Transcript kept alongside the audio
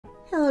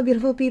Hello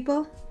beautiful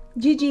people,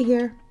 Gigi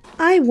here.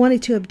 I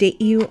wanted to update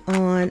you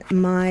on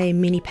my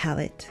mini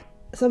palette.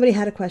 Somebody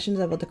had a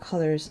question about the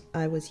colors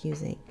I was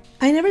using.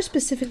 I never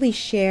specifically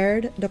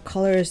shared the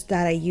colors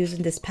that I use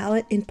in this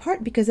palette, in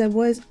part because I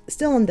was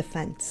still on the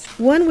fence.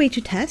 One way to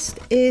test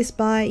is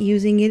by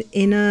using it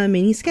in a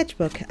mini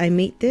sketchbook. I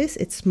made this,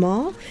 it's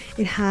small,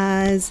 it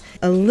has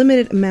a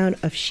limited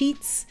amount of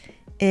sheets,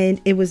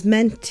 and it was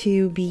meant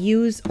to be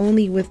used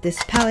only with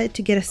this palette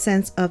to get a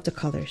sense of the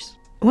colors.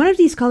 One of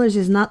these colors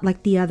is not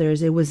like the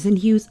others. It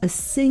wasn't used a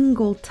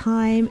single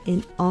time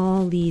in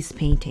all these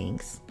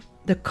paintings.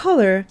 The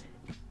color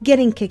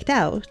getting kicked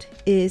out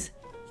is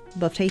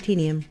Buff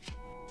Titanium.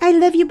 I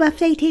love you, Buff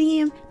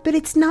Titanium, but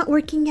it's not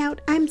working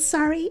out. I'm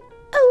sorry.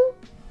 Oh!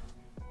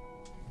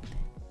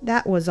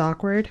 That was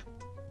awkward.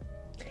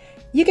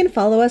 You can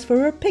follow us for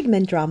more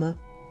pigment drama.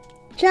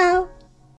 Ciao!